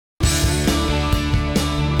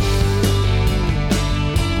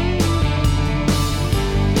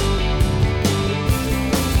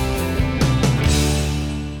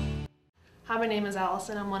my name is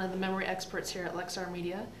Allison. I'm one of the memory experts here at Lexar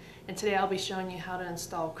Media, and today I'll be showing you how to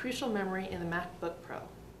install crucial memory in the MacBook Pro.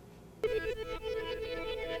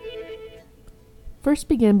 First,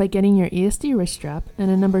 begin by getting your ESD wrist strap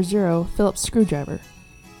and a number 0 Phillips screwdriver.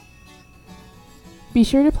 Be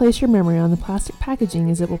sure to place your memory on the plastic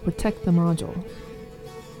packaging as it will protect the module.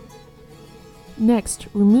 Next,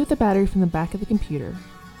 remove the battery from the back of the computer.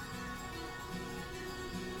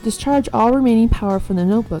 Discharge all remaining power from the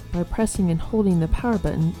notebook by pressing and holding the power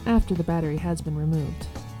button after the battery has been removed.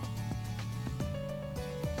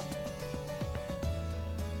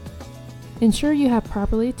 Ensure you have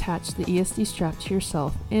properly attached the ESD strap to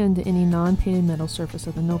yourself and to any non-painted metal surface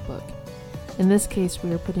of the notebook. In this case,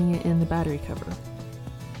 we are putting it in the battery cover.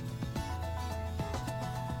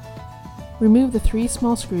 Remove the 3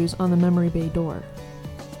 small screws on the memory bay door.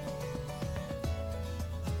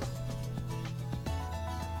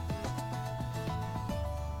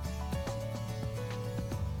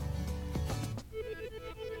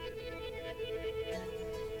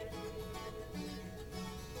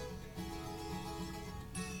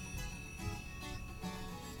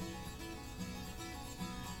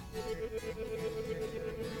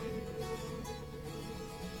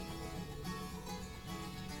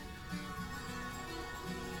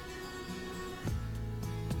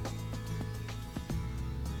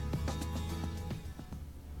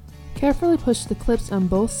 Carefully push the clips on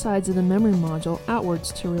both sides of the memory module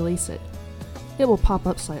outwards to release it. It will pop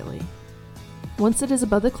up slightly. Once it is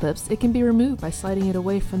above the clips, it can be removed by sliding it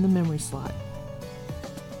away from the memory slot.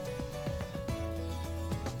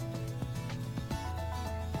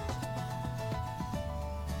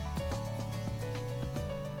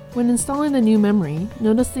 When installing the new memory,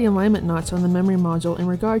 notice the alignment notch on the memory module in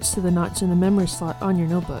regards to the notch in the memory slot on your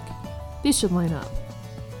notebook. These should line up.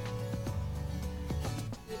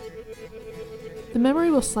 The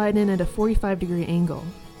memory will slide in at a 45-degree angle.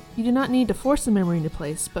 You do not need to force the memory into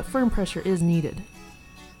place, but firm pressure is needed.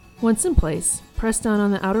 Once in place, press down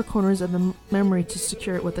on the outer corners of the memory to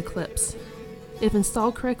secure it with the clips. If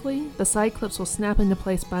installed correctly, the side clips will snap into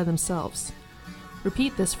place by themselves.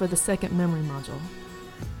 Repeat this for the second memory module.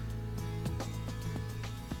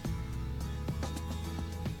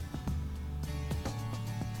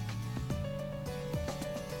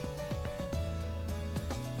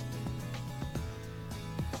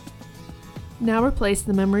 Now replace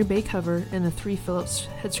the memory bay cover and the 3 Phillips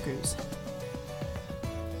head screws.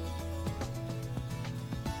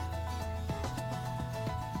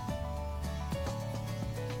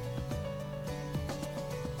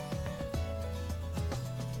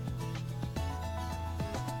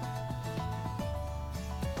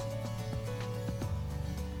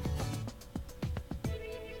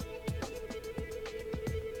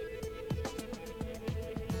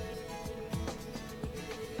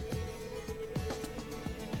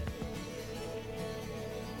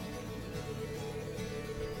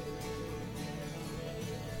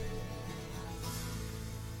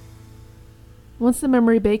 Once the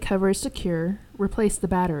memory bay cover is secure, replace the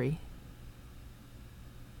battery.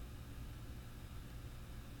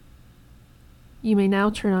 You may now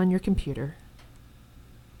turn on your computer.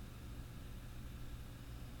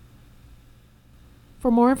 For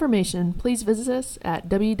more information, please visit us at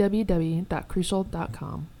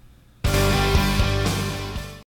www.crucial.com.